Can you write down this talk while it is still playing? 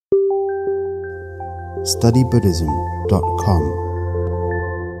studybuddhism.com.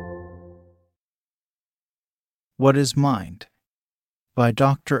 What is Mind? By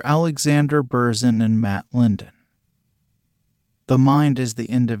Dr. Alexander Berzin and Matt Linden. The mind is the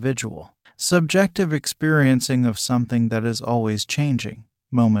individual, subjective experiencing of something that is always changing,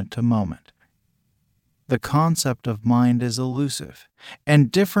 moment to moment. The concept of mind is elusive,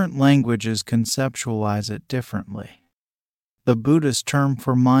 and different languages conceptualize it differently. The Buddhist term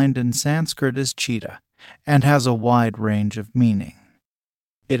for mind in Sanskrit is chitta, and has a wide range of meaning.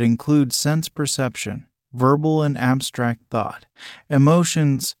 It includes sense perception, verbal and abstract thought,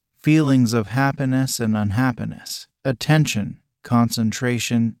 emotions, feelings of happiness and unhappiness, attention,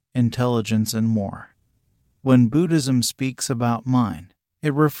 concentration, intelligence, and more. When Buddhism speaks about mind,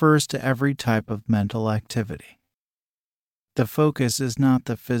 it refers to every type of mental activity. The focus is not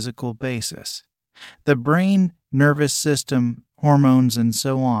the physical basis, the brain, nervous system, hormones, and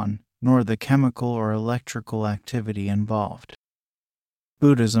so on, nor the chemical or electrical activity involved.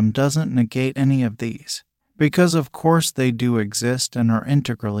 Buddhism doesn't negate any of these, because of course they do exist and are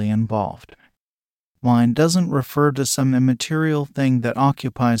integrally involved. Mind doesn't refer to some immaterial thing that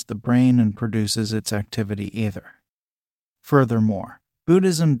occupies the brain and produces its activity either. Furthermore,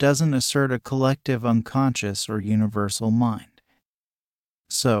 Buddhism doesn't assert a collective unconscious or universal mind.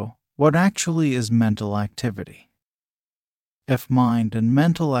 So, what actually is mental activity? If mind and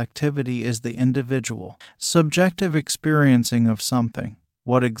mental activity is the individual, subjective experiencing of something,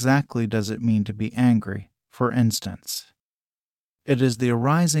 what exactly does it mean to be angry, for instance? It is the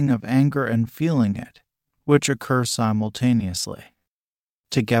arising of anger and feeling it, which occur simultaneously.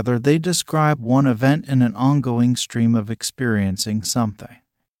 Together they describe one event in an ongoing stream of experiencing something.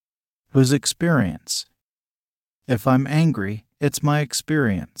 Whose experience? If I'm angry, it's my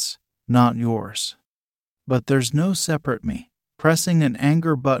experience, not yours. But there's no separate me. Pressing an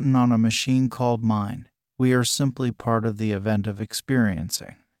anger button on a machine called mind, we are simply part of the event of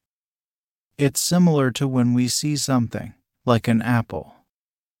experiencing. It's similar to when we see something, like an apple.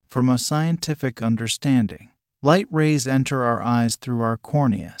 From a scientific understanding, light rays enter our eyes through our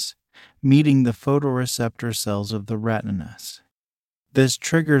corneas, meeting the photoreceptor cells of the retinas. This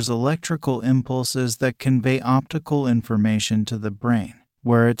triggers electrical impulses that convey optical information to the brain,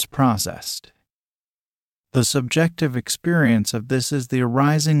 where it's processed. The subjective experience of this is the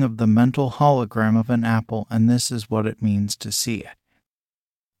arising of the mental hologram of an apple, and this is what it means to see it.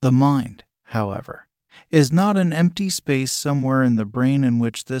 The mind, however, is not an empty space somewhere in the brain in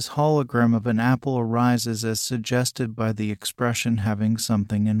which this hologram of an apple arises as suggested by the expression having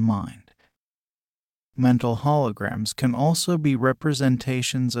something in mind. Mental holograms can also be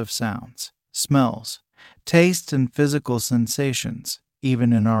representations of sounds, smells, tastes, and physical sensations,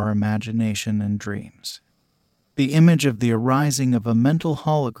 even in our imagination and dreams. The image of the arising of a mental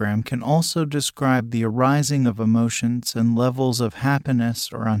hologram can also describe the arising of emotions and levels of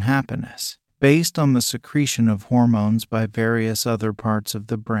happiness or unhappiness, based on the secretion of hormones by various other parts of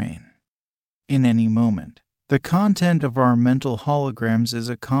the brain. In any moment, the content of our mental holograms is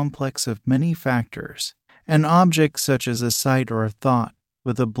a complex of many factors, an object such as a sight or a thought,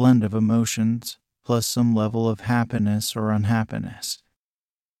 with a blend of emotions, plus some level of happiness or unhappiness.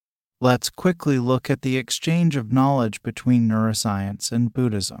 Let's quickly look at the exchange of knowledge between neuroscience and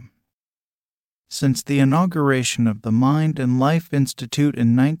Buddhism. Since the inauguration of the Mind and Life Institute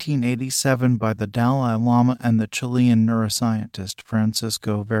in 1987 by the Dalai Lama and the Chilean neuroscientist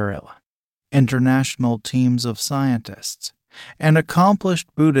Francisco Varela, international teams of scientists and accomplished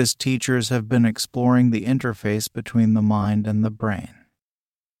Buddhist teachers have been exploring the interface between the mind and the brain.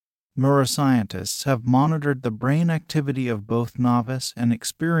 Neuroscientists have monitored the brain activity of both novice and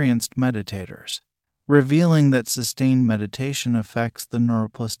experienced meditators, revealing that sustained meditation affects the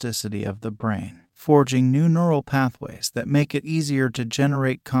neuroplasticity of the brain, forging new neural pathways that make it easier to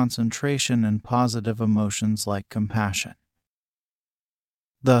generate concentration and positive emotions like compassion.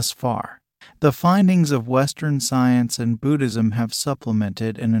 Thus far, the findings of Western science and Buddhism have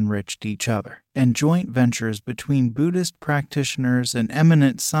supplemented and enriched each other, and joint ventures between Buddhist practitioners and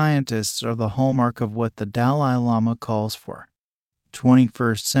eminent scientists are the hallmark of what the Dalai Lama calls for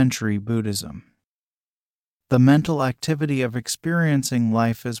 21st century Buddhism. The mental activity of experiencing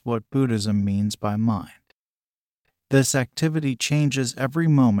life is what Buddhism means by mind. This activity changes every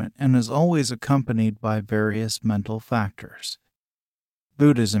moment and is always accompanied by various mental factors.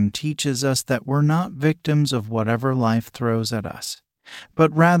 Buddhism teaches us that we're not victims of whatever life throws at us,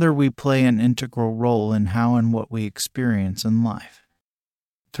 but rather we play an integral role in how and what we experience in life.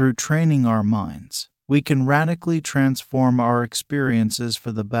 Through training our minds, we can radically transform our experiences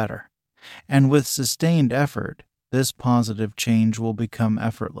for the better, and with sustained effort, this positive change will become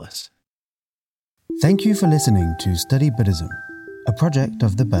effortless. Thank you for listening to Study Buddhism, a project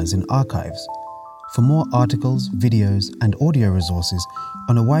of the Burzin Archives. For more articles, videos, and audio resources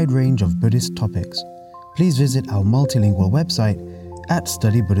on a wide range of Buddhist topics, please visit our multilingual website at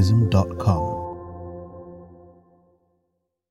studybuddhism.com.